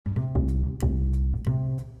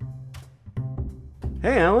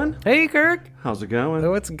Hey, Alan. Hey, Kirk. How's it going?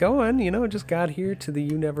 Oh, it's going. Just got here to the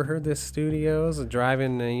You Never Heard This studios,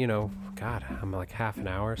 driving, God, I'm like half an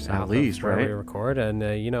hour south At least, of where right? we record. And,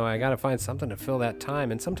 I got to find something to fill that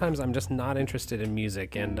time. And sometimes I'm just not interested in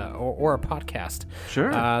music and or a podcast.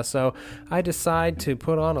 Sure. So I decide to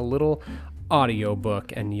put on a little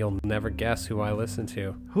audiobook, and you'll never guess who I listen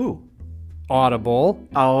to. Who? Audible.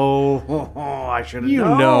 Oh, I should have You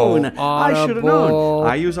known. know I should have Audible. known.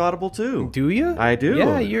 I use Audible too. Do you? I do.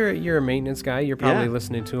 Yeah, you're a maintenance guy. You're probably Yeah.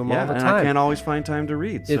 listening to them Yeah, all the and time. I can't always find time to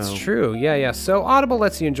read. So. It's true. Yeah. So Audible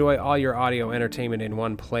lets you enjoy all your audio entertainment in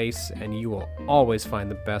one place, and you will always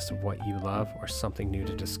find the best of what you love or something new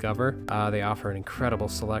to discover. They offer an incredible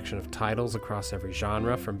selection of titles across every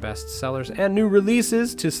genre, from bestsellers and new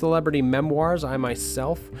releases to celebrity memoirs. I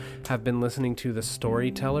myself have been listening to The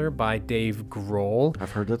Storyteller by Dave Grohl. I've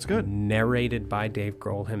heard that's good. Narrated by Dave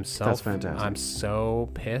Grohl himself. That's fantastic. I'm so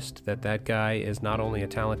pissed that guy is not only a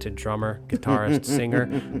talented drummer, guitarist, singer,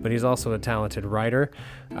 but he's also a talented writer.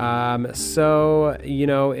 It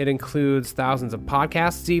includes thousands of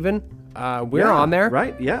podcasts even. We're on there.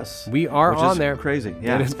 Right, yes. We are Which on is there. Crazy.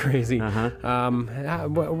 Yeah. That is crazy. What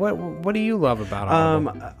do you love about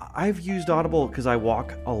Audible? I've used Audible because I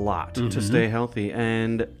walk a lot to stay healthy,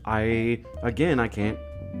 and I can't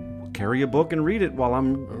carry a book and read it while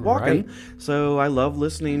I'm walking. Right. So I love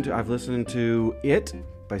listening to. I've listened to It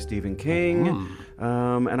by Stephen King,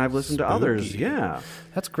 and I've listened to others. Yeah,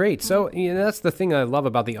 That's great. So that's the thing I love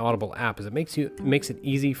about the Audible app is it makes it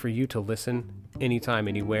easy for you to listen anytime,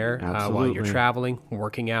 anywhere, while Absolutely. you're traveling,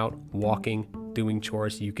 working out, walking, doing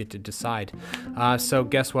chores. You get to decide. So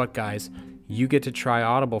guess what, guys? You get to try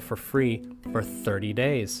Audible for free for 30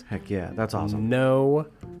 days. heck yeah, that's awesome. No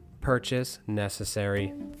purchase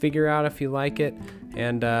necessary. Figure out if you like it,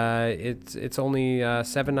 and it's only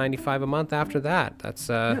 $7.95 a month after that. That's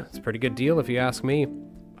it's a pretty good deal if you ask me.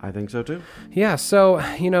 I think so too. Yeah, so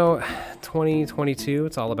 2022,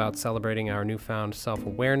 it's all about celebrating our newfound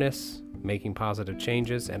self-awareness, making positive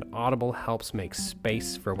changes, and Audible helps make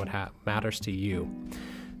space for what matters to you.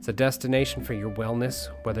 It's a destination for your wellness,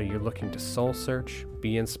 whether you're looking to soul search,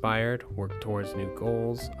 be inspired, work towards new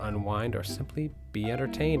goals, unwind, or simply be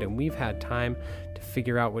entertained. And we've had time to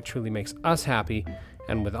figure out what truly makes us happy,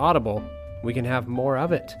 and with Audible, we can have more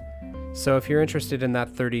of it. So if you're interested in that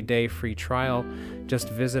 30-day free trial, just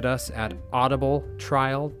visit us at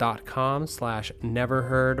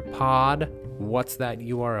audibletrial.com/neverheardpod. What's that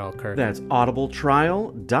URL, Kurt? That's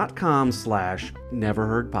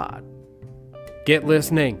audibletrial.com/neverheardpod. Get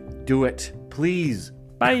listening. Do it, please.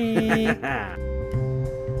 Bye.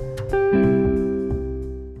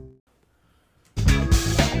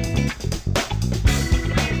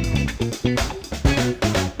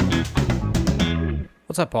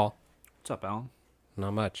 What's up, Paul? What's up, Alan?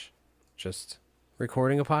 Not much. Just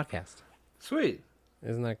recording a podcast. Sweet.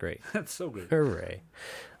 Isn't that great? That's so good. Hooray.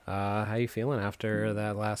 How you feeling after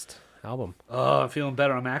that last album? Oh, I'm feeling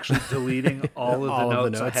better. I'm actually deleting all of the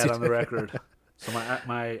notes I had you on the record. So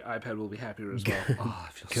my iPad will be happier as well. Oh,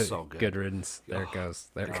 I feel so good. Good riddance. There it goes.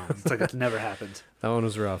 There it goes. It's like it never happened. That one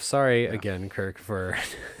was rough. Sorry again, Kirk, for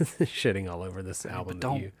shitting all over this album.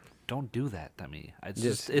 But don't do that to me. It's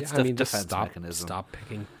Just defense stop, mechanism. Stop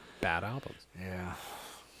picking bad albums. Yeah.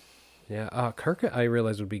 Yeah, Kirk, I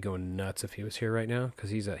realize would be going nuts if he was here right now because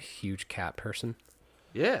he's a huge cat person.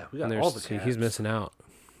 Yeah, we got And all the cats. he's missing out.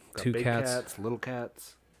 Got Two big cats. little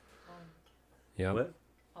cats. Yep. What?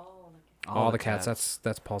 All the cats.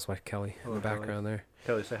 That's Paul's wife Kelly in the background there.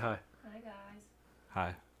 Kelly, say hi. Hi guys.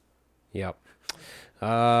 Hi. Yep.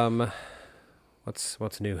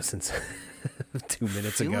 What's new since 2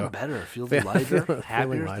 minutes Feeling ago? better. Feeling lighter. Feeling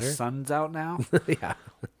Happier. lighter. The sun's out now. Yeah.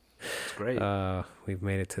 It's great. We've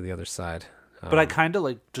made it to the other side. But I kind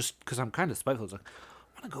of just because I'm kind of spiteful. It's like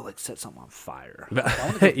I want to go set something on fire. I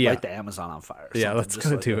want to Yeah. light the Amazon on fire. or Yeah, something, let's just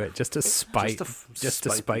go like do a- it just to spite, just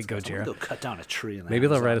to spite these guys. I wanna Gojira. Go cut down a tree. In the Maybe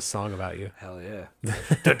they'll Amazon. write a song about you. Hell yeah.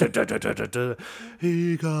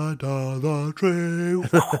 He got down the tree.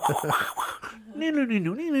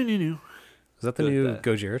 Is that the Good new at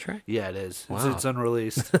that. Gojira track? Yeah, it is. Wow. It's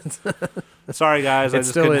unreleased. Sorry, guys. I It's just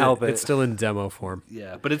still couldn't in, help it. It's still in demo form.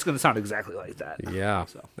 Yeah, but it's going to sound exactly like that. Yeah.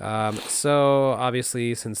 So. So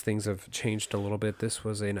obviously, since things have changed a little bit, this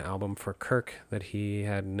was an album for Kirk that he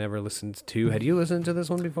had never listened to. Had you listened to this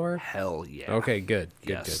one before? Hell yeah. Okay, good.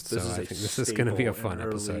 Yes, So this is I a think this is going to be a staple fun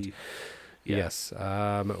and episode. early- Yeah. Yes.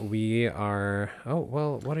 We are. Oh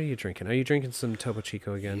well, what are you drinking? Are you drinking some Topo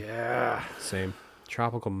Chico again? Yeah. Same.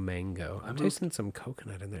 Tropical mango. I'm tasting some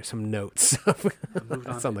coconut in there. Some notes.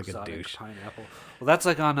 That sounds like a douche. Pineapple. Well, that's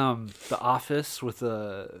like on The Office with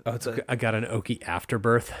the. I got an oaky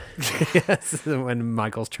afterbirth. Yes, when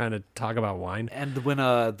Michael's trying to talk about wine. And when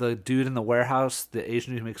the dude in the warehouse, the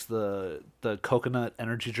Asian who makes the coconut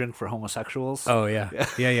energy drink for homosexuals. Oh yeah.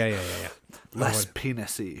 Yeah. Less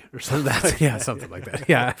penis-y or something. Something like that.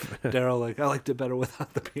 Yeah. Daryl, I liked it better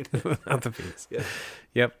without the penis. Without the penis. Yeah.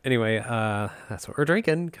 Yep. Anyway, that's what we're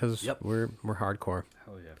drinking because we're hardcore.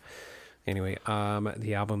 Hell yeah. Anyway,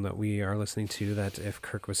 the album that we are listening to that if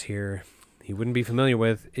Kirk was here, he wouldn't be familiar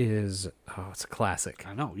with is it's a classic.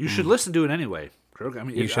 I know. You should listen to it anyway, Kirk. I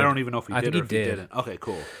mean, I don't even know if he did or if he didn't. Okay,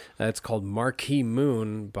 cool. It's called Marquee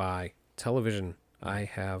Moon by Television. I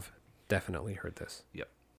have definitely heard this. Yep.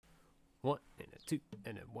 1 and a 2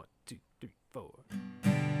 and a 1, 2, 3, 4.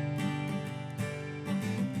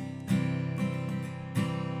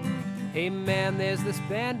 Hey man, there's this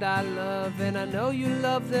band I love, and I know you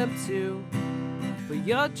love them too. But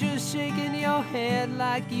you're just shaking your head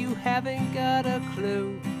like you haven't got a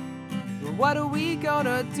clue. What are we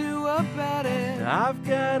gonna do about it? I've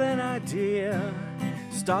got an idea.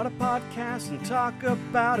 Start a podcast and talk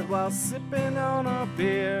about it while sipping on a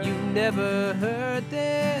beer. You never heard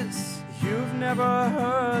this. You've never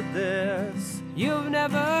heard this. You've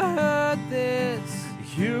never heard this.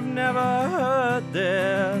 You've never heard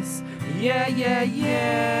this. Yeah.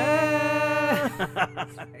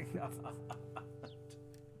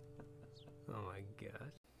 Oh my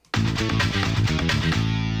god.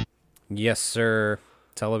 Yes, sir.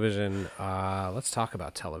 Television. Let's talk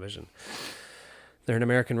about Television. They're an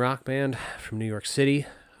American rock band from New York City.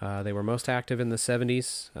 They were most active in the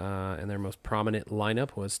 70s, and their most prominent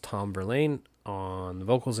lineup was Tom Verlaine on the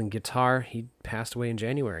vocals and guitar. He passed away in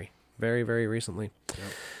January, very, very recently.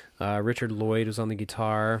 Yep. Richard Lloyd was on the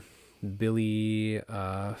guitar, Billy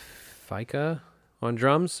Fica on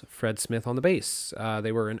drums, Fred Smith on the bass.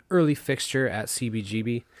 They were an early fixture at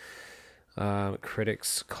CBGB.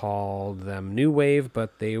 Critics called them new wave,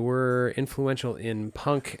 but they were influential in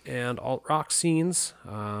punk and alt-rock scenes.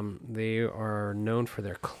 They are known for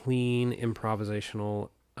their clean improvisational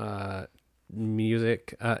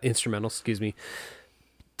music, instrumental,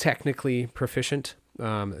 technically proficient.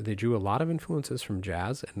 They drew a lot of influences from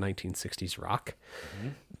jazz and 1960s rock.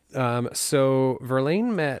 Mm-hmm. So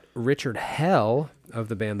Verlaine met Richard Hell of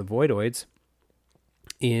the band The Voidoids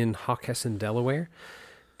in Hawkesson, Delaware.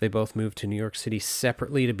 They both moved to New York City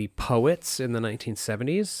separately to be poets in the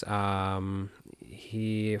 1970s.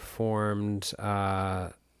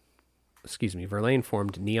 Verlaine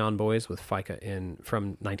formed Neon Boys with Fica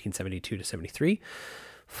from 1972 to 73.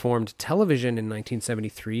 Formed Television in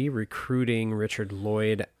 1973, recruiting Richard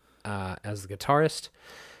Lloyd as the guitarist.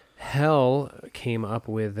 Hell came up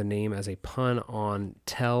with the name as a pun on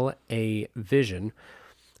Tel-A-Vision,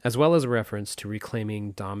 as well as a reference to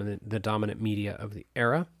reclaiming the dominant media of the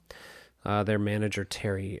era. Their manager,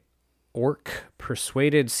 Terry Ork,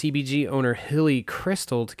 persuaded CBG owner Hilly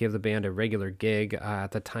Crystal to give the band a regular gig.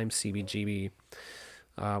 At the time, CBGB,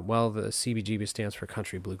 the CBGB stands for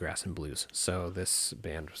Country, Bluegrass, and Blues. So this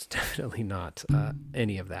band was definitely not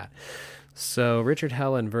any of that. So Richard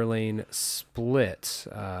Hell and Verlaine split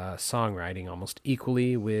songwriting almost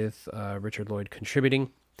equally, with Richard Lloyd contributing.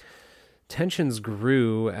 Tensions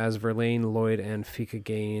grew as Verlaine, Lloyd, and Fica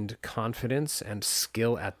gained confidence and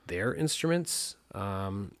skill at their instruments,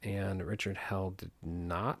 and Richard Hell did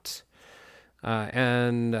not.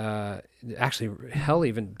 Actually, Hell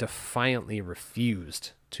even defiantly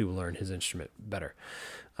refused to learn his instrument better.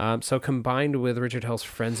 So combined with Richard Hell's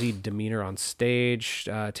frenzied demeanor on stage,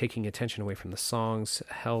 taking attention away from the songs,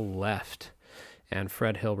 Hell left, and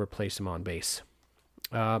Fred Hill replaced him on bass.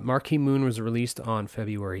 Marquee Moon was released on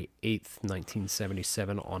February 8th,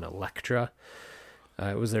 1977 on Elektra.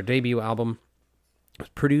 It was their debut album. It was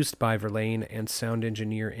produced by Verlaine and sound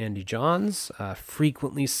engineer Andy Johns,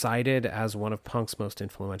 frequently cited as one of punk's most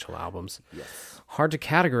influential albums. Yes. Hard to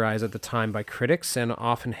categorize at the time by critics, and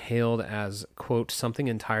often hailed as, quote, something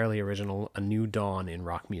entirely original, a new dawn in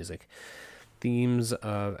rock music. Themes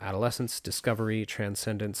of adolescence, discovery,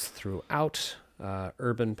 transcendence throughout,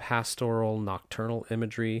 urban pastoral, nocturnal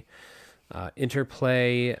imagery,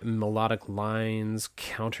 interplay, melodic lines,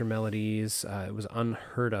 counter melodies. It was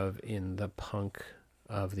unheard of in the punk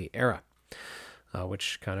of the era,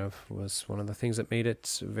 which kind of was one of the things that made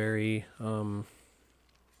it very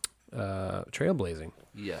trailblazing.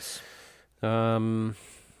 Yes.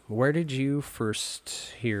 Where did you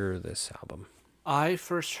first hear this album? I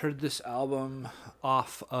first heard this album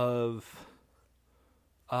off of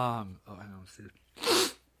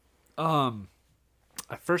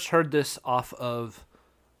I first heard this off of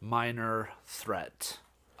Minor Threat.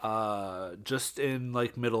 Just in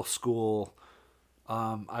like middle school.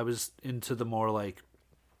 I was into the more like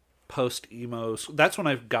post emo. That's when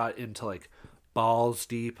I got into like balls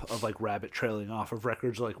deep of like rabbit trailing off of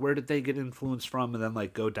records. Like where did they get influence from, and then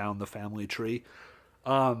like go down the family tree.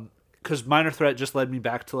 Because Minor Threat just led me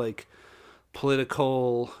back to like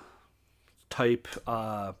political type.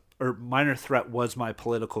 Or Minor Threat was my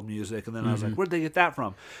political music, and then I was like, where'd they get that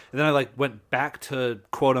from? And then I like went back to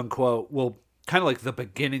quote unquote, well, kind of like the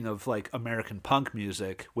beginning of like American punk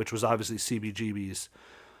music, which was obviously CBGB's.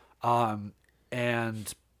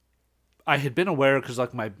 And I had been aware because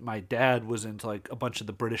like my dad was into like a bunch of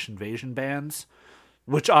the British Invasion bands,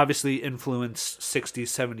 which obviously influenced 60s,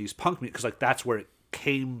 70s punk music because like that's where it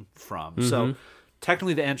came from. So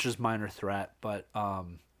technically the answer is Minor Threat, but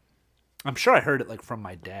I'm sure I heard it like from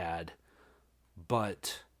my dad,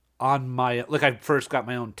 but on my like I first got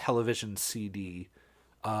my own television CD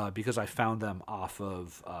because I found them off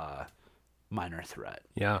of Minor Threat.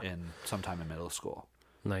 Yeah. In sometime in middle school.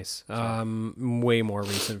 Nice. Way more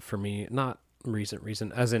recent for me. Not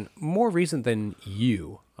recent, as in more recent than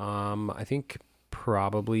you. I think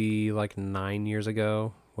probably like 9 years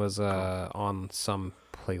ago was on some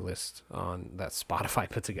playlist on that Spotify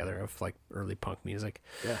put together of like early punk music.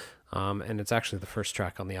 Yeah. And it's actually the first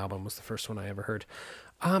track on the album was the first one I ever heard.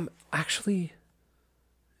 Actually,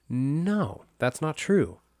 no, that's not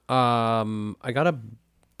true. I got a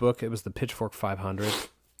book. It was the Pitchfork 500.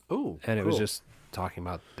 Oh, and it was just talking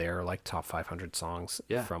about their like top 500 songs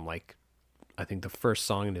from like, I think the first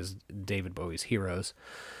song is David Bowie's Heroes.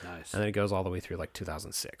 Nice. And then it goes all the way through like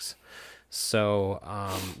 2006. So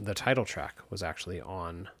the title track was actually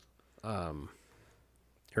on,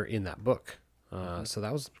 or in that book. So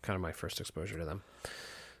that was kind of my first exposure to them.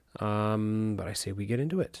 But I say we get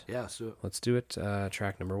into it. Yeah, so Let's do it.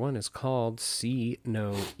 Track number 1 is called See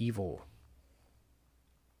No Evil.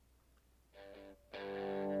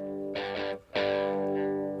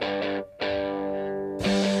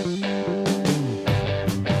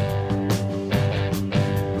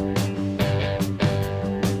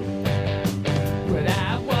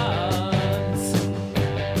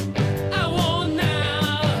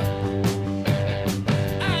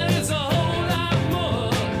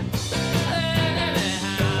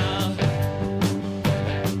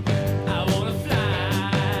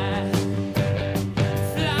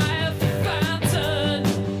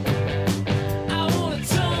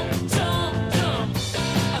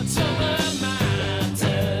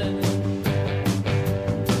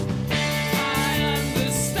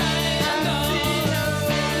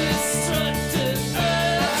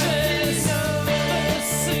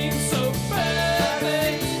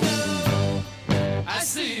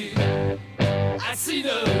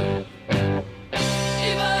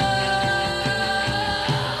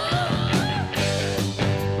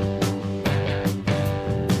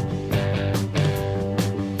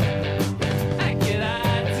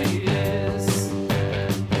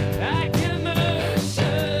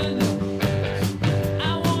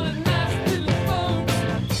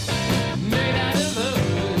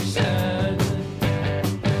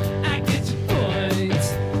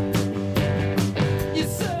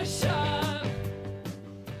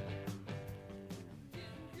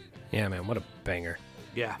 Yeah, man, what a banger.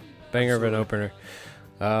 yeah. Banger of an opener.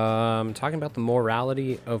 Talking about the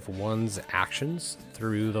morality of one's actions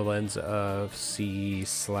through the lens of see/hear/speak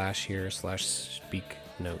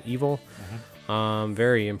no evil.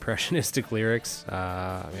 Very impressionistic lyrics.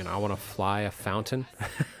 I mean, I want to fly a fountain.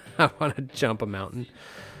 I want to jump a mountain.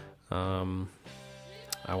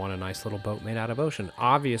 I want a nice little boat made out of ocean.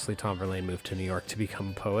 Obviously, Tom Verlaine moved to New York to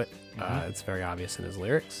become a poet. It's very obvious in his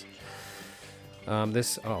lyrics. We got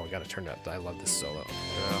to turn that. I love this solo.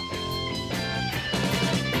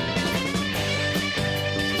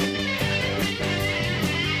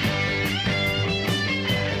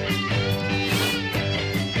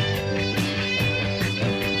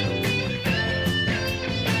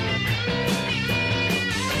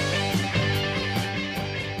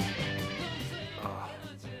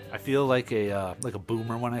 I feel like a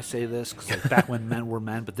boomer when I say this, because like back when men were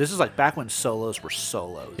men, but this is like back when solos were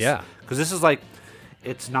solos. Yeah. Because this is like,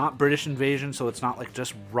 it's not British Invasion, so it's not like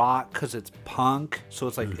just rock, because it's punk, so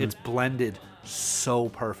it's like it's blended so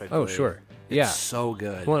perfectly. Oh, sure. It's so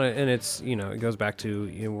good. Well, and it's, it goes back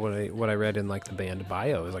to what I read in like the band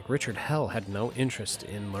bio is like Richard Hell had no interest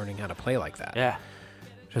in learning how to play like that. Yeah.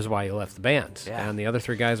 Which is why he left the band. Yeah. And the other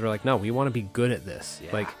three guys were like, no, we want to be good at this.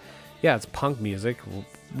 Yeah. Like, yeah, it's punk music,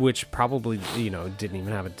 which probably, didn't even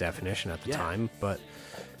have a definition at the time, but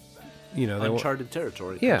you know, uncharted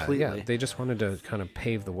territory. Yeah, Completely. yeah. They just wanted to kind of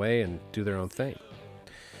pave the way and do their own thing.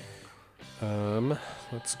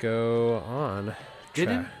 Let's go on.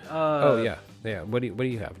 Didn't Oh yeah. What do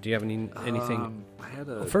you have? Do you have anything? I had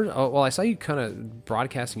a First, I saw you kind of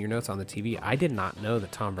broadcasting your notes on the TV. I did not know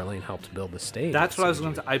that Tom Verlaine helped build the stage. That's at what I was CBGB.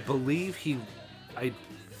 going to. I believe I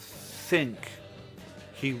think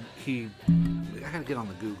he. I gotta get on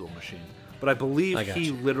the Google machine, but I believe I got he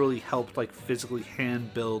you. literally helped like physically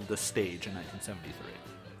hand build the stage in 1973,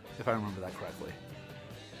 if I remember that correctly.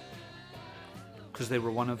 Because they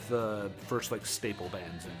were one of the first like staple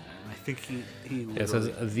bands in there, and I think he It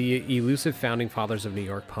says the elusive founding fathers of New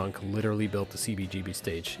York punk literally built the CBGB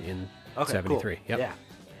stage in okay, '73. Cool. Yep. Yeah.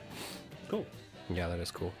 Cool. Yeah, that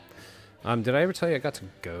is cool. Did I ever tell you I got to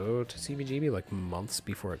go to CBGB like months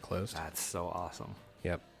before it closed? That's so awesome.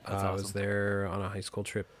 Yep. That's I was awesome. there on a high school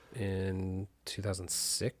trip in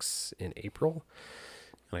 2006 in April,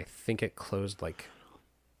 and I think it closed like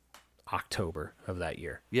October of that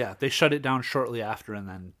year. Yeah, they shut it down shortly after, and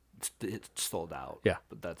then it sold out. Yeah.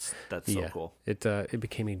 But that's so cool. It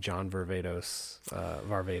became a John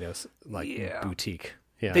Varvatos like Yeah. boutique.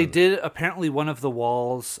 Yeah. They did apparently one of the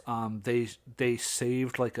walls. They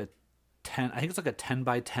saved like a 10. I think it's like a 10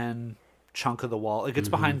 by 10 chunk of the wall. Like it's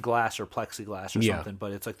behind glass or plexiglass or Yeah. something.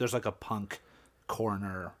 But it's like there's like a punk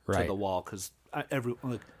corner to Right. the wall because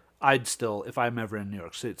I'd still, if I'm ever in New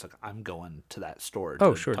York City, it's like I'm going to that store.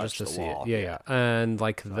 Oh, to sure, touch just to the see wall. it. Yeah, yeah. And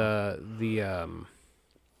like the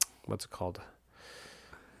what's it called?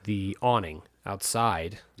 The awning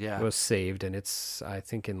outside Yeah. was saved, and it's I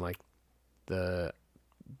think in like the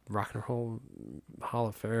Rock and Roll Hall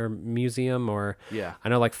of Fame Museum, or Yeah. I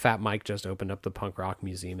know like Fat Mike just opened up the Punk Rock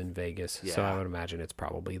Museum in Vegas, so Yeah. I would imagine it's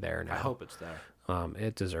probably there now. I hope it's there.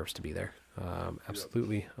 It deserves to be there.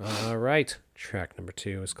 Absolutely. All right. Track number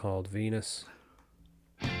 2 is called Venus.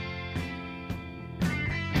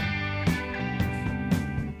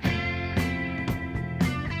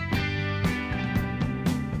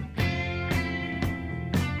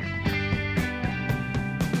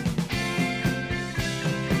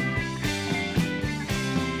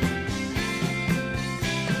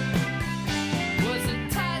 Was a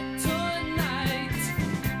tight tonight,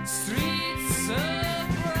 streets so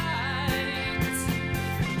bright.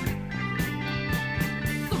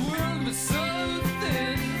 The world was so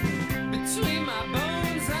thin between my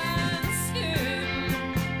bones and skin.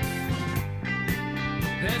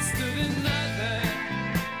 There stood another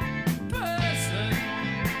person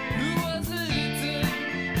who was a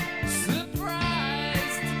little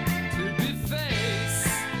surprised to be face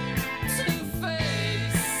to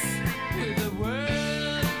face with a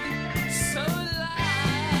world so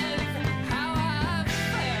alive. How I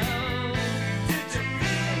felt. Did you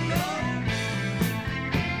feel low?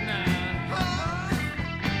 Nah.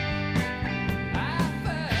 I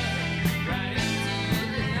fell right into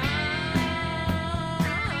the arms,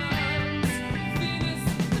 Venus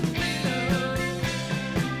and Milo.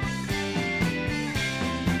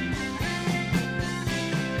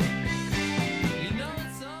 You know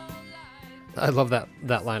it's all life. I love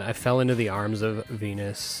that line. I fell into the arms of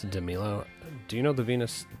Venus de Milo. Do you know the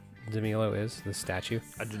Venus de Milo is? The statue?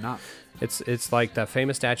 I do not. It's like that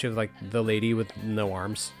famous statue of like the lady with no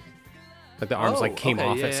arms. Like the arms Oh, like came okay,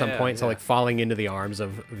 off yeah, at some yeah, point, so yeah. like falling into the arms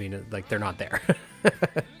of Venus, like they're not there.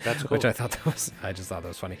 That's Which cool. I just thought that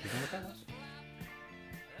was funny.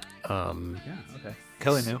 Yeah. Okay.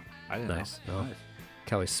 Kelly knew. I didn't Nice. know. Oh,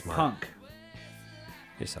 Kelly's smart. Punk.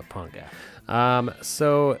 You're so punk. Yeah.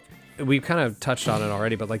 So we've kind of touched on it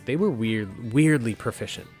already, but like they were weirdly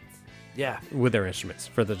proficient Yeah. with their instruments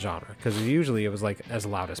for the genre, because usually it was like as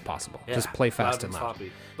loud as possible. Just Yeah, play fast and loud.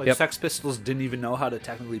 sloppy. Like Yep. Sex Pistols didn't even know how to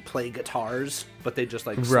technically play guitars, but they just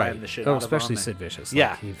like Right. slammed the shit Oh, out especially of them. Sid Vicious.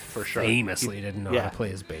 Yeah, Like, he for sure. famously He- didn't know yeah. how to play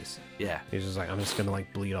his bass. Yeah. He's just like, I'm just gonna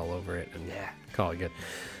like bleed all over it and Yeah. call it good.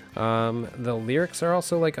 The lyrics are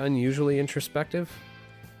also like unusually introspective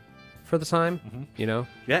for the time. Mm-hmm. You know,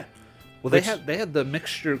 Yeah. Well, Which- they had the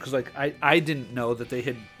mixture because like I didn't know that they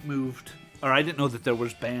had moved, or I didn't know that there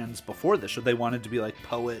was bands before this, or they wanted to be like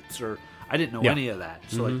poets, or I didn't know Yeah. any of that.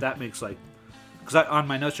 So like that makes like, because on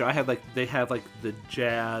my notes here I had like they had like the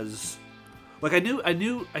jazz, like I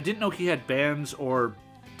didn't know he had bands or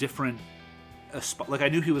different, like I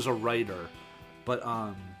knew he was a writer, but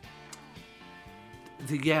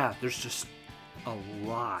yeah, there's just a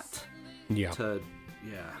lot yeah, to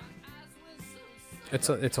yeah. it's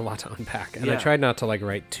a lot to unpack, and Yeah. I tried not to like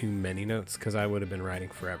write too many notes because I would have been writing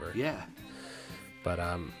forever. Yeah. But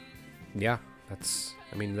yeah,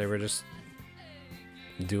 I mean, they were just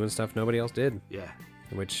doing stuff nobody else did, Yeah.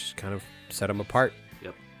 which kind of set them apart.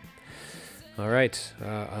 Yep. All right.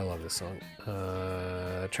 I love this song.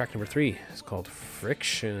 Track number 3 is called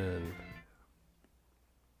Friction.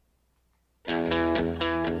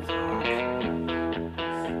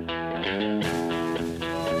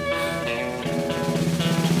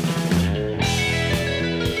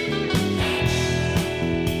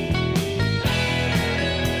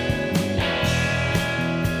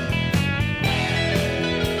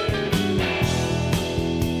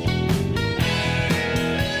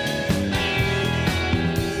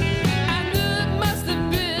 I knew it must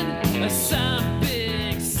have been some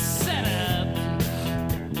big setup.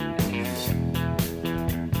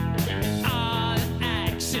 All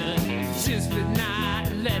action just would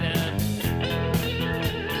not let up.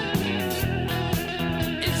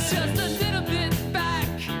 It's just a little bit back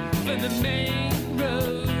from the main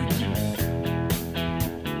road,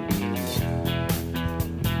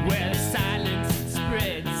 where the silence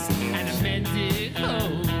spreads and a mended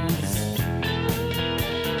holds.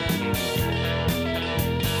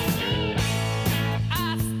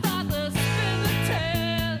 I start to spin the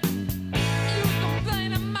tale. You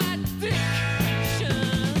complain of my diction.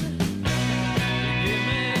 You give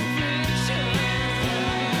me friction.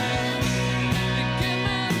 You give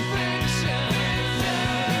me friction.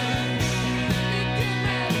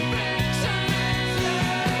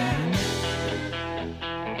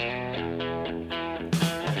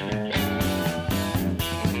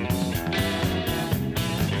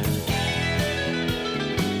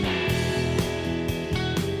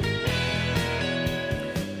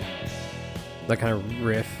 That kind of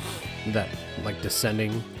riff, that like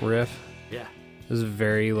descending riff, Yeah. is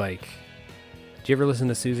very like. Did you ever listen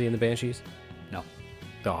to Susie and the Banshees? No.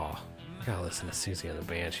 Oh, I gotta listen to Susie and the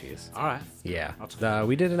Banshees. All right. Yeah, That's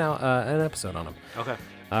we did an episode on them. Okay.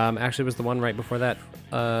 Actually, it was the one right before that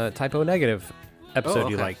Typo Negative episode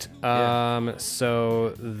you okay. liked. Yeah.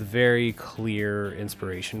 So the very clear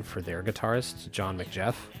inspiration for their guitarist, John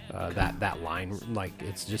McJeff. That line, like,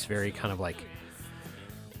 it's just very kind of like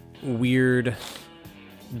weird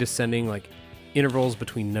descending, like intervals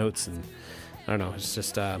between notes, and I don't know. It's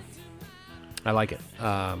just I like it.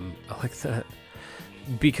 I like that.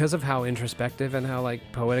 Because of how introspective and how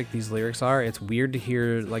like poetic these lyrics are, it's weird to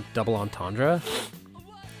hear like double entendre.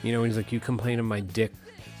 You know, when he's like, "You complain of my dick,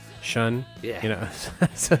 shun." Yeah. You know,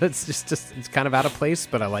 so it's just it's kind of out of place,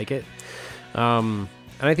 but I like it. And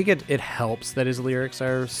I think it helps that his lyrics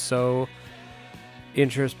are so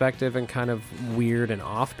introspective and kind of weird and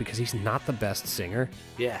off, because he's not the best singer,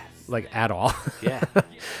 Yeah. like, at all. Yeah.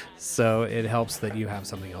 So it helps that you have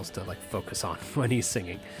something else to like focus on when he's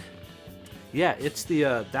singing. Yeah, it's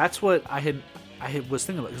the that's what I was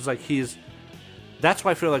thinking about, because like that's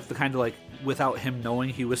why I feel like the kind of like, without him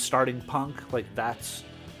knowing he was starting punk, like that's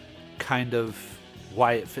kind of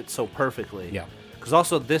why it fits so perfectly. Yeah. Because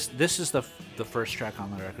also this is the first track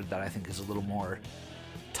on the record that I think is a little more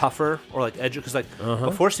tougher, or like edgy, because like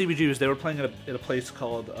before CBGBs they were playing at a place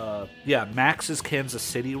called Max's Kansas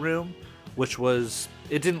City Room, which was,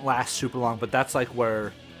 it didn't last super long, but that's like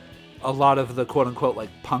where a lot of the quote unquote like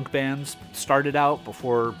punk bands started out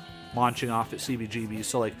before launching off at CBGB.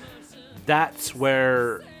 So like that's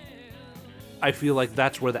where I feel like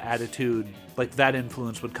that's where the attitude, like that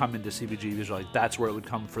influence would come into CBGBs, or like that's where it would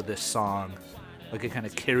come for this song. Like it kind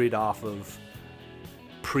of carried off of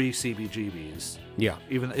pre-CBGBs. Yeah.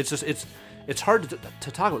 Even it's hard to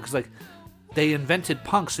talk about, because like they invented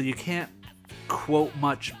punk, so you can't quote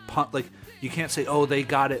much punk. Like you can't say, oh, they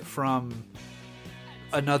got it from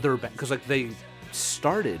another band, because like they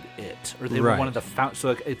started it, or they were one of the found. So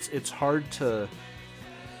like it's hard to,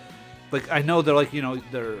 like, I know they're like, you know,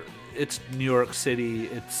 it's New York City.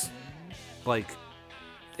 It's like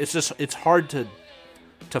it's hard to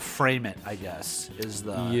frame it, I guess, is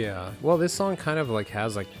the... Yeah. Well, this song kind of like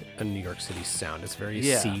has like a New York City sound. It's very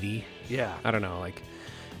seedy. Yeah. I don't know, like,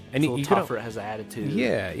 And it's a you little could tougher, it has attitude.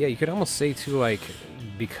 Yeah, you could almost say too, like,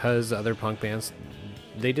 because other punk bands,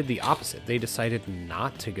 they did the opposite. They decided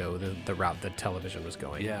not to go the route that television was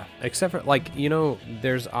going. Yeah. Except for, like, you know,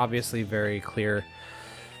 there's obviously very clear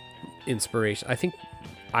inspiration.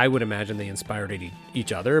 I would imagine they inspired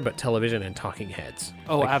each other, but television and Talking Heads.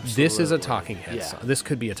 Oh, like, absolutely. This is a Talking Heads Yeah. song. This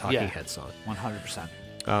could be a Talking Heads song. 100%.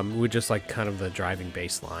 With just like kind of the driving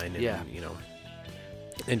bass line, and, Yeah. you know,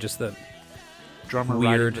 and just the Drummer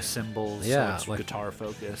weird riding the cymbals, Yeah, so it's like- guitar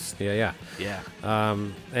focused. yeah. Yeah.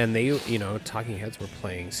 And they, you know, Talking Heads were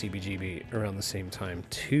playing CBGB around the same time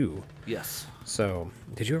too. Yes. So,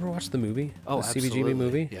 did you ever watch the movie? Oh, the absolutely. CBGB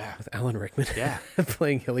movie? Yeah. With Alan Rickman. Yeah.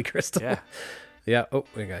 playing Hilly Crystal. Yeah. Yeah. Oh,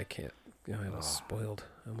 I can't. I almost spoiled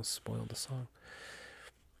the song.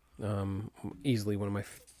 Easily one of my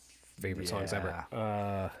favorite songs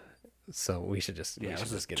ever. So we should just let's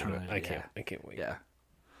just get into it. turn it, I can't wait. Yeah.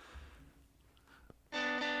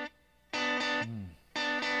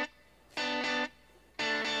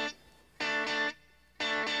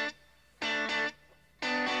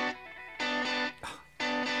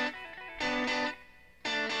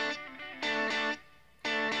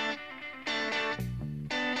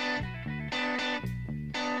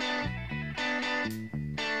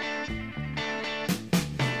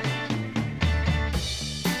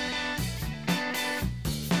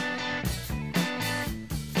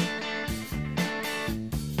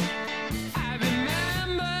 I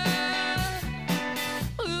remember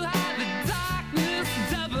how the darkness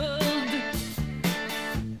doubled.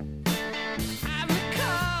 I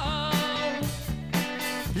recall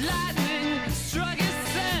lightning struck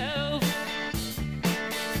itself.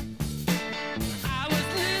 I was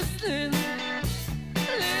listening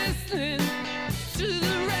to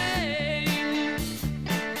the rain.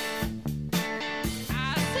 I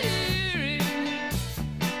was hearing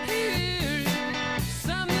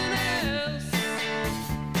something else.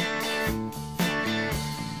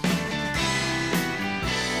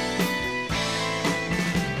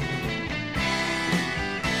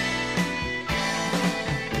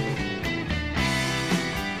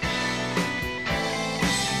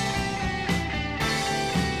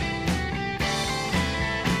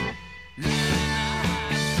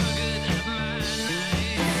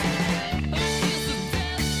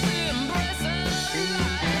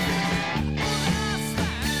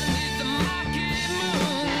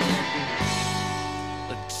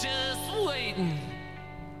 Just waiting.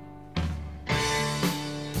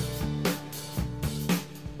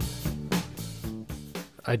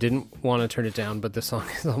 I didn't want to turn it down, but the song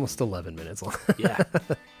is almost 11 minutes long. Yeah.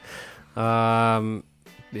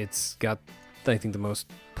 It's got, I think, the most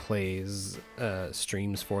plays,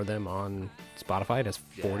 streams for them on Spotify. It has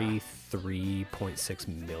 43.6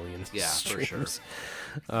 million Yeah, for sure. streams.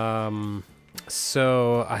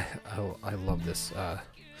 So I love this.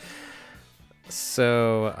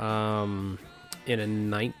 In a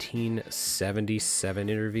 1977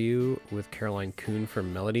 interview with Caroline Coon for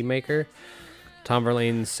Melody Maker, Tom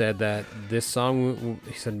Verlaine said that this song,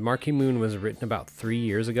 he said, Marquee Moon was written about 3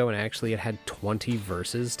 years ago, and actually it had 20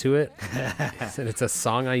 verses to it. He said, it's a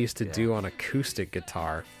song I used to do on acoustic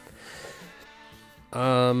guitar.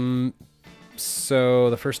 So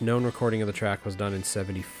the first known recording of the track was done in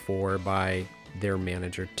 74 by their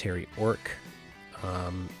manager, Terry Ork.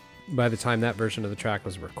 By the time that version of the track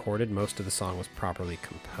was recorded, most of the song was properly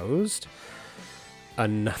composed.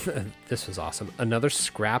 This was awesome. Another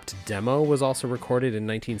scrapped demo was also recorded in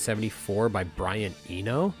 1974 by Brian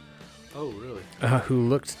Eno, Oh, really? who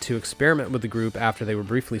looked to experiment with the group after they were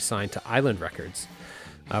briefly signed to Island Records.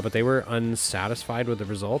 But they were unsatisfied with the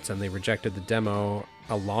results, and they rejected the demo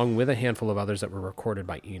along with a handful of others that were recorded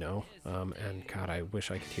by Eno. And God, I wish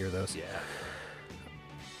I could hear those. Yeah.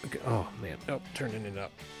 Oh, man. Oh, turning it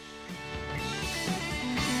up.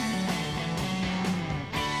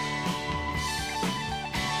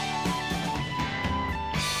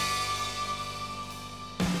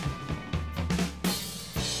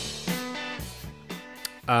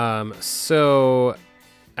 So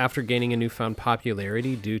after gaining a newfound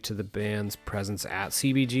popularity due to the band's presence at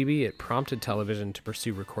CBGB, it prompted television to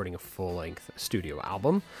pursue recording a full-length studio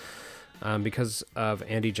album. Because of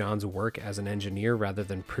Andy John's work as an engineer rather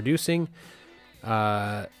than producing,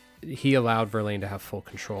 he allowed Verlaine to have full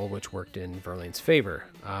control, which worked in Verlaine's favor.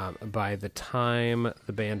 By the time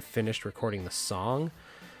the band finished recording the song,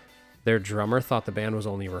 their drummer thought the band was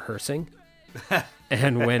only rehearsing.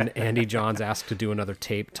 And when Andy Johns asked to do another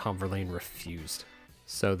tape, Tom Verlaine refused.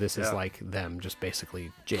 So this is like them just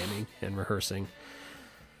basically jamming and rehearsing.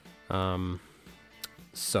 So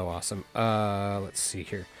awesome. Let's see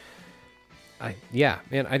here. I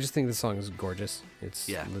just think the song is gorgeous. It's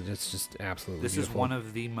just absolutely This beautiful. is one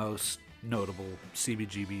of the most notable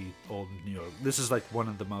CBGB old New York. This is like one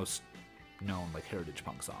of the most known like heritage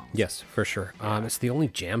punk songs. Yes, for sure. It's the only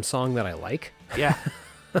jam song that I like. Yeah,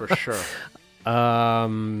 for sure.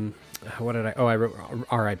 What did I wrote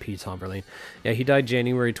R.I.P. Tom Verlaine. Yeah, he died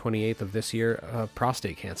January 28th of this year of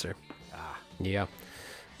prostate cancer. Yeah.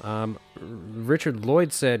 Richard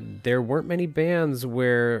Lloyd said there weren't many bands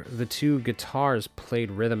where the two guitars played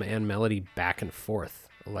rhythm and melody back and forth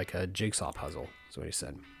like a jigsaw puzzle. That's what he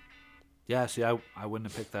said. Yeah, see, I wouldn't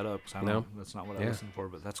have picked that up. 'Cause I don't, that's not what I listened for,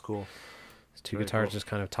 but that's cool. It's two Very guitars cool. just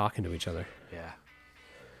kind of talking to each other. Yeah.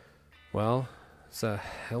 Well, it's a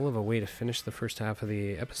hell of a way to finish the first half of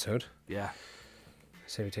the episode. Yeah.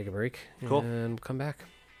 Say we take a break Cool. and come back.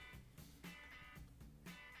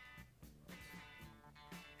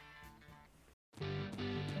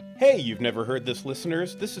 Hey, you've never heard this,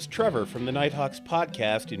 listeners. This is Trevor from the Nighthawks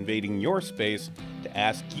podcast, invading your space to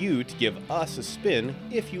ask you to give us a spin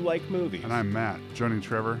if you like movies. And I'm Matt, joining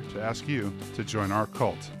Trevor to ask you to join our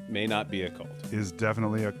cult. May not be a cult. Is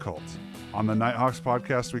definitely a cult. On the Nighthawks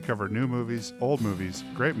podcast, we cover new movies, old movies,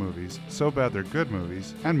 great movies, so bad they're good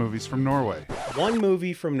movies, and movies from Norway. One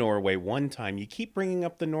movie from Norway, one time. You keep bringing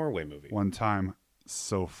up the Norway movie. One time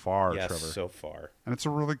so far, yes, Trevor. so far. And it's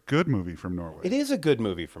a really good movie from Norway. It is a good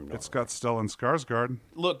movie from Norway. It's got Stellan Skarsgård.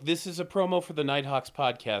 Look, this is a promo for the Nighthawks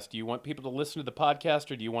podcast. Do you want people to listen to the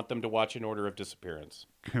podcast, or do you want them to watch In Order of Disappearance?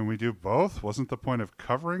 Can we do both? Wasn't the point of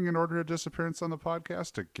covering In Order of Disappearance on the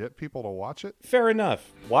podcast to get people to watch it? Fair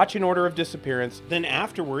enough. Watch In Order of Disappearance, then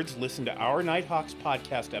afterwards listen to our Nighthawks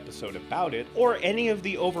podcast episode about it, or any of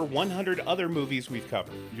the over 100 other movies we've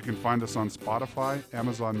covered. You can find us on Spotify,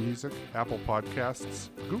 Amazon Music, Apple Podcasts,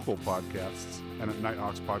 Google Podcasts, and at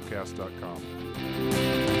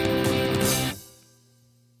nighthawkspodcast.com.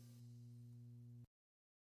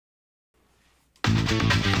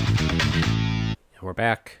 We're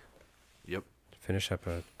back. Yep. Finish up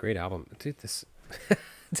a great album. Dude,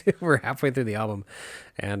 dude, we're halfway through the album,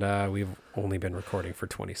 and we've only been recording for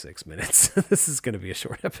 26 minutes. This is going to be a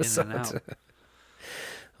short episode. In and out.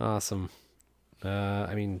 Awesome.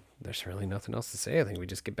 I mean, there's really nothing else to say. I think we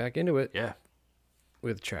just get back into it. Yeah.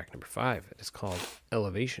 With track number 5. It is called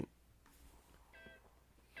Elevation.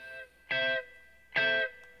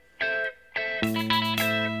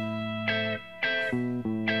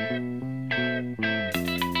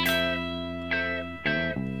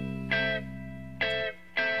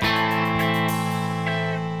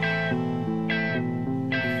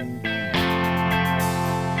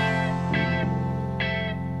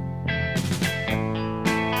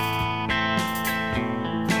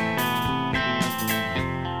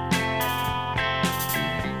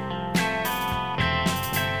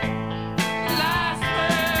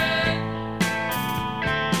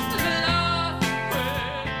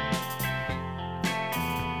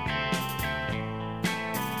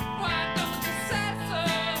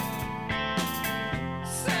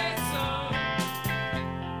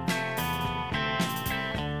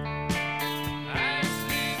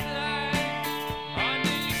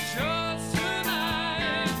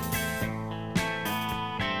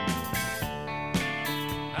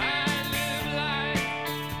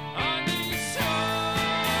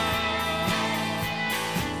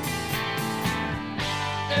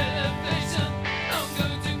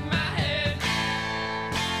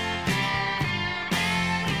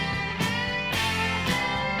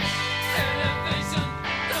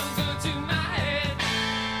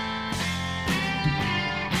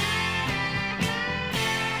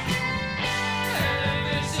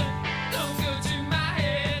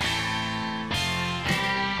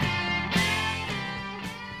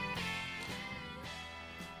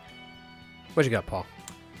 What you got, Paul?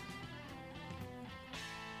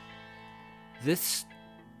 This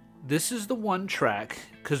is the one track,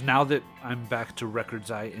 because now that I'm back to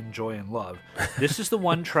records I enjoy and love, this is the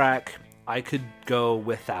one track I could go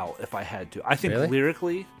without if I had to. I think Really?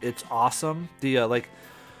 lyrically it's awesome. The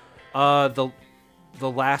the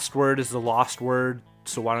last word is the lost word,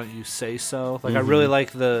 so why don't you say so? Like I really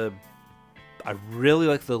like the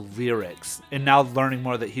lyrics, and now learning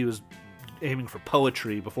more that he was aiming for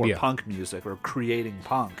poetry before Yeah. punk music or creating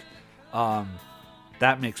punk.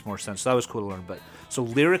 That makes more sense. So that was cool to learn. But so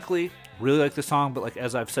lyrically, really like the song, but like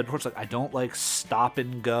as I've said before, it's like I don't like stop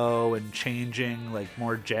and go and changing, like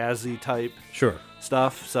more jazzy type Sure.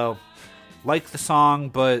 stuff. So like the song,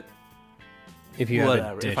 but If you had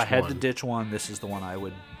whatever. to ditch If I had one. to ditch one, this is the one I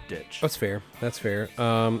would ditch. That's fair. That's fair.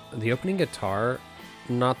 The opening guitar,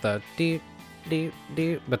 not the dee dee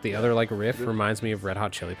dee, but the other like riff reminds me of Red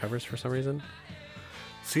Hot Chili Peppers for some reason.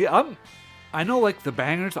 See, I know like the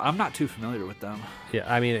Bangers. I'm not too familiar with them. Yeah,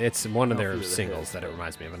 I mean it's one of No, their through the singles hits. that it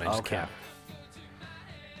reminds me of, and I just Okay. can't.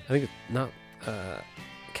 I think it's not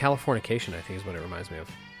Californication. I think is what it reminds me of.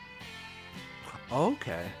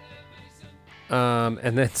 Okay.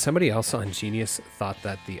 And then somebody else on Genius thought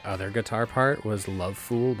that the other guitar part was "Love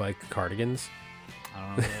Fool" by Cardigans. I don't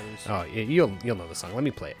know what that is. Oh, yeah, you'll know the song. Let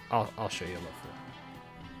me play it. I'll show you "Love Fool."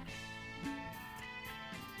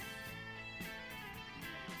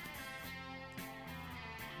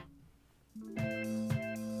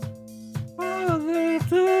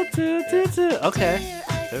 Okay.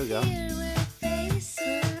 There we go.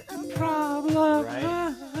 Problem.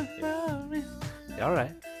 Right? All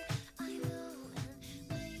right.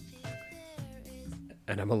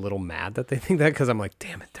 And I'm a little mad that they think that because I'm like,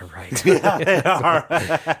 damn it, they're right.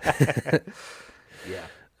 Yeah.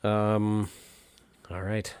 All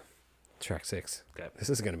right. Track 6. Okay. This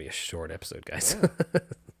is going to be a short episode, guys.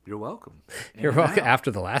 You're welcome. In You're and welcome. out.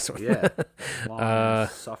 After the last one. Yeah. Long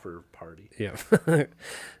suffer party. Yeah.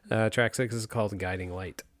 Track 6 is called Guiding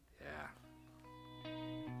Light. Yeah.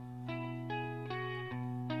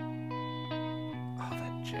 Oh,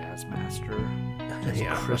 that jazz master. Just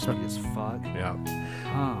Yeah. crispy as fuck. Yeah.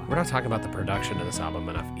 Huh. We're not talking about the production of this album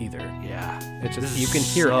enough either. Yeah. It's just This you is can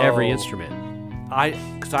hear every so- instrument.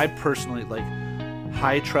 Because I personally like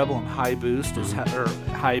high treble and high boost is or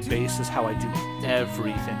high bass is how I do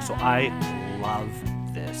everything. So I love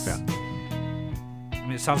this. Yeah. I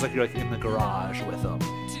mean, it sounds like you're like in the garage with them.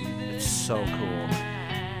 It's so cool.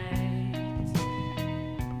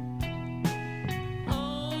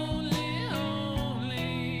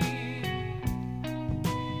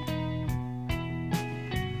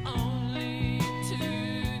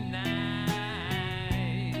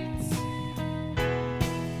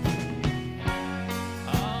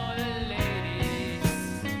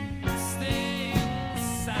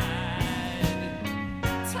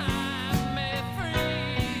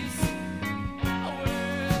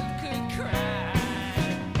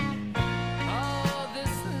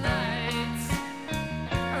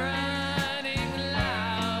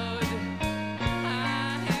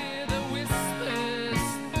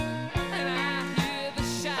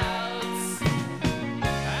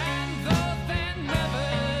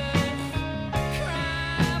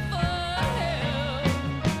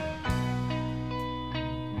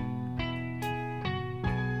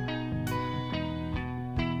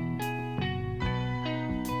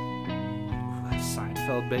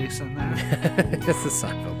 Seinfeld bass in there. It's the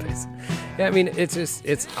Seinfeld bass. Yeah, I mean,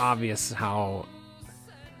 it's obvious how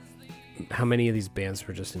many of these bands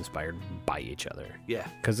were just inspired by each other. Yeah.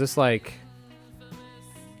 Because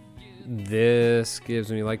this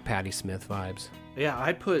gives me like Patti Smith vibes. Yeah,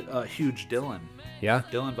 I put huge Dylan Yeah.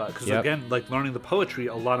 vibe because Yep. again, like learning the poetry,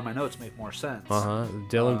 a lot of my notes make more sense.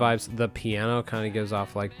 Dylan vibes. The piano kind of gives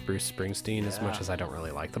off like Bruce Springsteen, as much Yeah. as I don't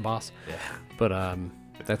really like the boss. Yeah. But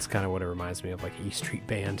that's kind of what it reminds me of, like E Street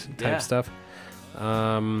Band type Yeah. stuff.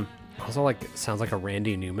 Also, like sounds like a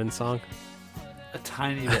Randy Newman song. A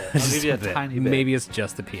tiny bit. I'll give you a bit. tiny bit. Maybe it's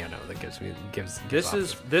just the piano that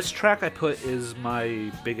gives This track I put is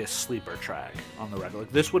my biggest sleeper track on the record.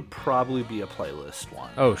 Like, this would probably be a playlist one.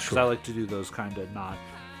 Oh, 'Cause sure. I like to do those kind of not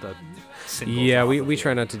the singles. Yeah, off we of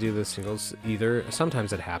try it. not to do the singles either.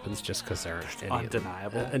 Sometimes it happens just because they're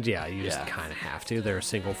undeniable. And yeah, you just Yeah. kind of have to. They're a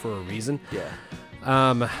single for a reason. Yeah.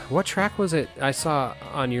 What track was it I saw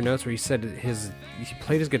on your notes where you said he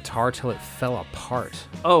played his guitar till it fell apart?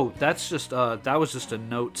 Oh, that's just that was just a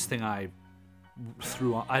notes thing I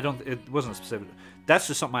threw on. It wasn't specific. That's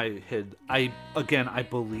just something I hid. I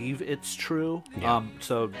believe it's true. Yeah.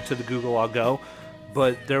 So to the Google I'll go.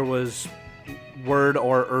 But there was word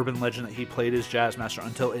or urban legend that he played his jazz master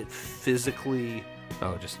until it physically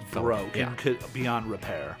Just fell broke Yeah. and could beyond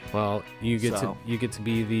repair. Well, you get So- to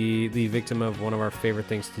be the victim of one of our favorite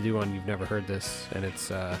things to do on You've Never Heard This, and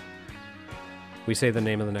it's we say the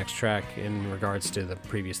name of the next track in regards to the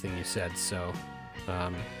previous thing you said. So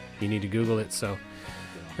you need to Google it. So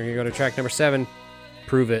we're gonna go to track number 7.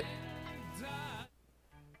 Prove It.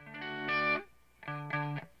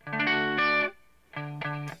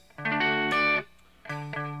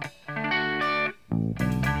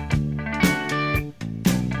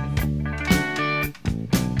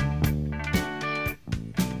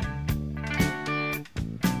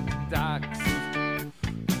 Docks,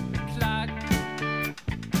 the clock,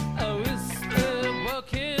 a whisper woke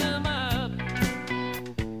him up.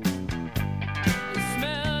 The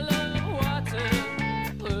smell of water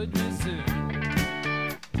would resume.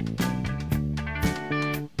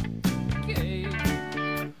 Cave,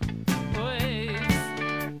 waves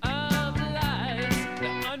of light, the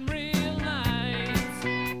unreal night.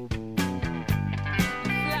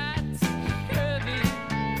 Flat curving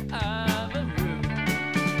of a room.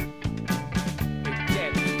 It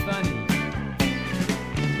gets funny.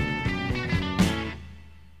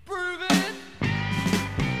 Prove it.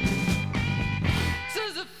 To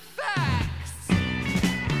the facts.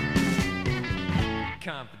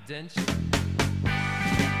 Confidential.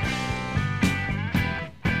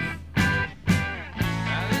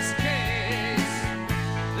 Now this case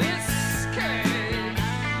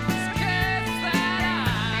that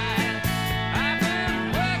I've been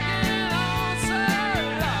working on so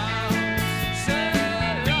long.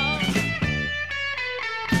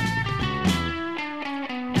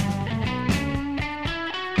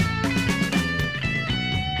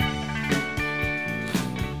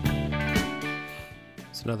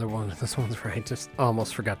 It's another one. This one's where I just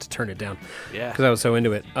almost forgot to turn it down Yeah. because I was so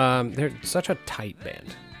into it. They're such a tight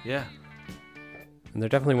band. Yeah. And they're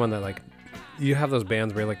definitely one that, like, you have those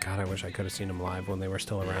bands where you're like, God, I wish I could have seen them live when they were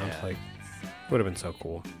still around. Yeah. Like, would have been so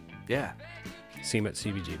cool. Yeah. See them at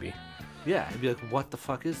CBGB. Yeah. You'd be like, what the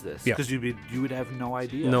fuck is this? Yeah. Because you would have no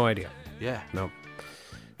idea. No idea. Yeah. Nope.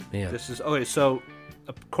 Man. This is okay. So,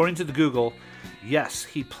 according to the Google, yes,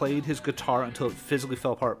 he played his guitar until it physically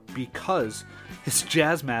fell apart because his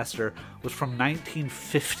Jazzmaster was from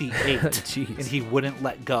 1958, Jeez. and he wouldn't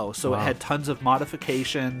let go. So it Wow. had tons of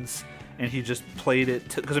modifications, and he just played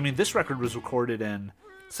it because I mean, this record was recorded in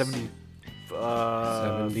 70.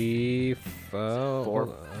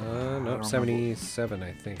 77,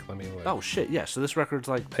 I think. Let me look. Oh shit! Yeah. So this record's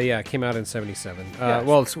like Yeah, it came out in 77. Yeah.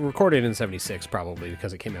 Well, it's recorded in 76 probably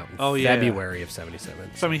because it came out in Oh, yeah. February of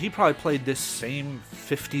 77. so. I mean, he probably played this same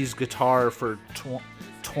 50s guitar for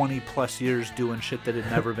 20 plus years doing shit that had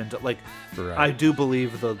never been done. Like, Right. I do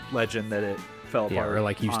believe the legend that it fell Yeah, apart. or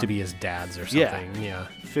like used to on be his dad's or Yeah. something. Yeah.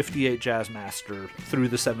 58 Jazzmaster through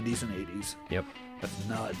the 70s and 80s. Yep. That's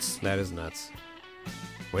nuts. That is nuts.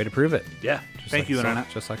 Way to prove it. Yeah. Just Thank like you, the song-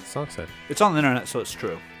 Internet. Just like the song said. It's on the internet, so it's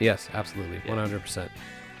true. Yes, absolutely. Yeah. 100%.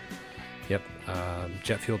 Yep.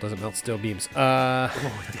 Jet fuel doesn't melt steel beams. Hell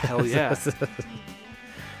yeah.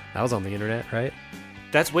 That was on the internet, right?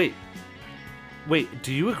 That's wait,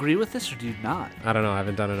 do you agree with this or do you not? I don't know. I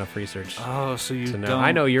haven't done enough research Oh, so you to know. don't.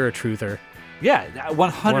 I know you're a truther. Yeah,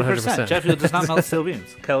 100%. 100%. Jet fuel does not melt steel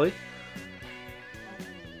beams. Kelly?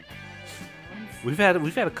 We've had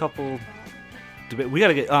a couple debate. We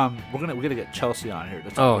gotta get we gotta get Chelsea on here to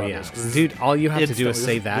talk Oh about yeah, this, 'cause dude. All you have to do instantly, is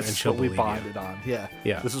say that, this and is she'll what we believe you. bonded on. Yeah,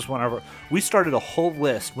 Yeah. This is one of our. We started a whole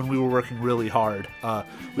list when we were working really hard.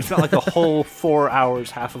 We spent like a whole 4 hours,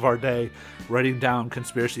 half of our day, writing down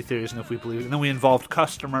conspiracy theories and if we believe it. And then we involved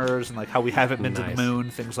customers and like how we haven't been to Nice. the moon,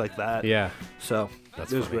 things like that. Yeah, So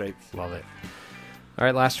that's it was funny. great. Love it. All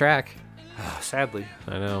right, last track. Sadly,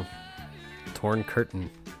 I know. Torn Curtain.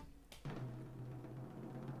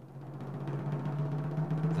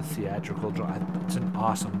 the theatrical drive. It's an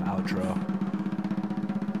awesome outro.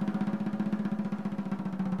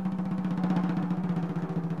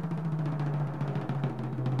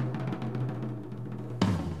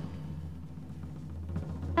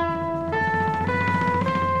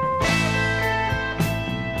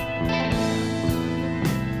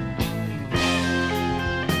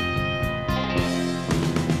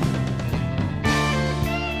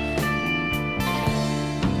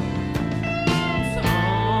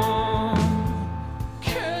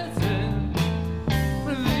 Curtain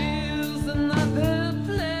reveals another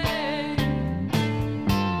play.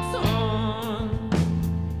 Torn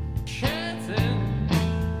curtain,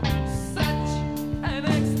 such an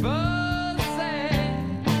expose,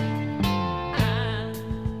 and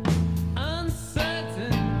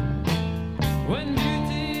uncertain when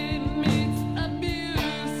beauty meets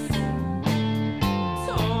abuse.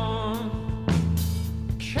 Torn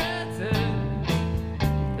curtain.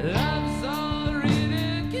 Love's all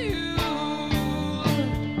ridicule.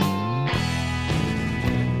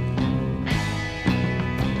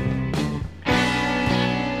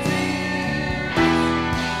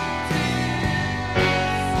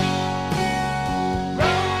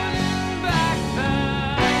 Rolling back the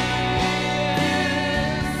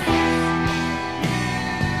years,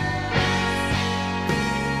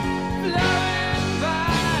 flowing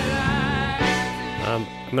by like I'm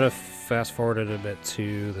gonna fast forward it a bit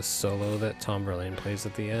to the solo that Tom Verlaine plays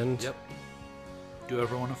at the end. Yep. Do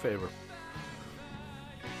everyone a favor.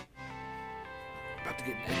 About to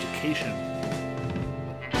get an education.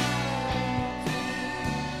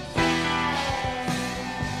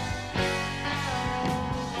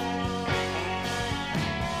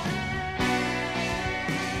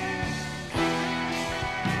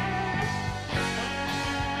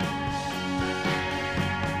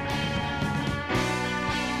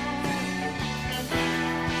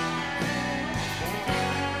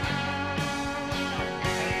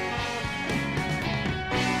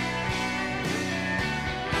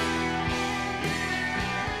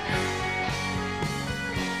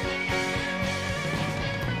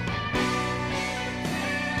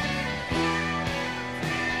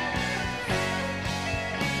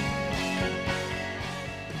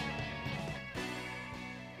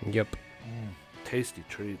 Yep. Tasty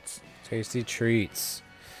treats. Tasty treats.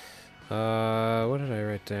 What did I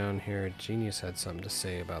write down here? Genius had something to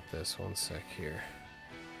say about this. One sec here.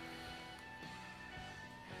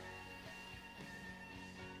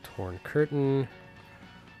 Torn Curtain.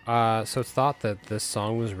 So it's thought that this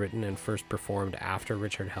song was written and first performed after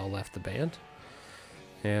Richard Hell left the band.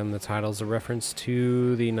 And the title is a reference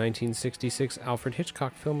to the 1966 Alfred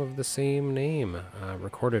Hitchcock film of the same name.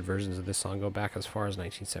 Recorded versions of this song go back as far as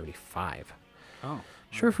 1975. Oh.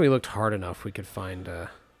 Sure, if we looked hard enough, we could find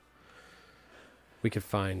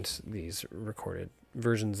these recorded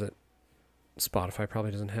versions that Spotify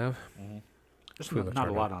probably doesn't have. There's we looked not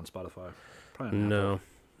a hard lot on Spotify. Probably on Apple.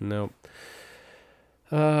 No.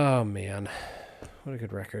 Oh man, what a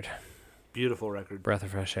good record! Beautiful record. Breath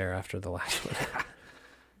of fresh air after the last one.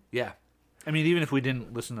 Yeah. I mean, even if we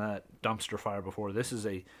didn't listen to that Dumpster Fire before, this is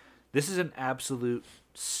an absolute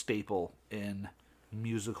staple in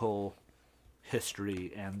musical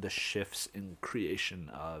history and the shifts in creation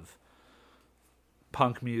of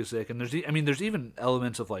punk music. And there's even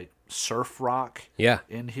elements of like surf rock Yeah.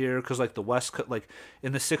 in here, because like the West Coast, like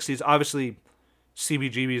in the 60s, obviously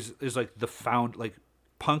CBGB is like like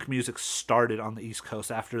punk music started on the East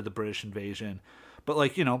Coast after the British invasion. But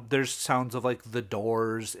like, there's sounds of like the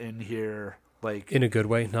Doors in here, like In a good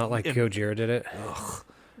way, not like Gojira did it.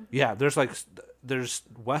 yeah, there's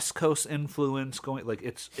West Coast influence going, like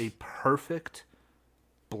it's a perfect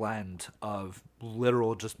blend of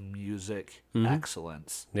literal just music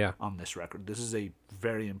excellence Yeah. on this record. This is a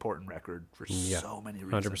very important record for so many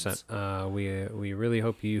reasons. 100%. We really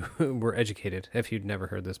hope you were educated if you'd never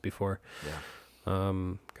heard this before. Yeah.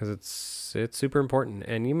 Because it's super important,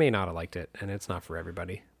 and you may not have liked it, and it's not for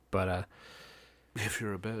everybody. But If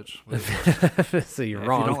you're a bitch. so you're If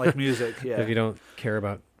wrong. you don't like music, yeah. If you don't care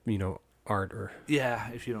about art or Yeah,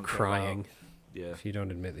 if you don't care crying, about- yeah. if you don't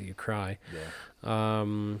admit that you cry, Yeah.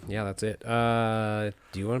 yeah, that's it.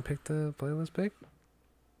 Do you want to pick the playlist pick?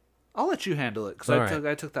 I'll let you handle it, because All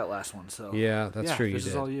I took that last one. So Yeah, that's true. You this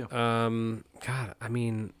did. is all you. God, I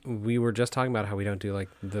mean, we were just talking about how we don't do like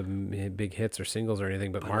the big hits or singles or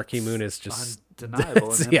anything, but Marquee it's Moon is just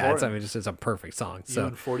undeniable and yeah, important. it's a perfect song. You So,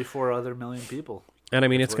 and 44 other million people. and I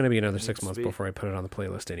mean, it's what going to be it another needs 6 to months be. before I put it on the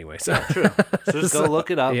playlist anyway. So, True. So just go look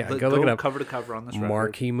it up. Yeah, go look it up. Cover to cover on this record.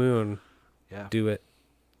 Marquee Moon, Yeah. do it.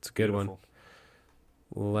 It's a good Beautiful.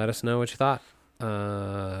 one. Let us know what you thought.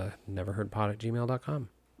 Neverheardpod@gmail.com,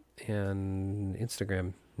 and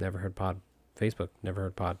Instagram neverheardpod, Facebook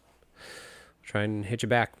neverheardpod. Try and hit you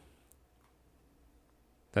back.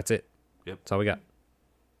 That's it. Yep. That's all we got.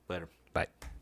 Later. Bye.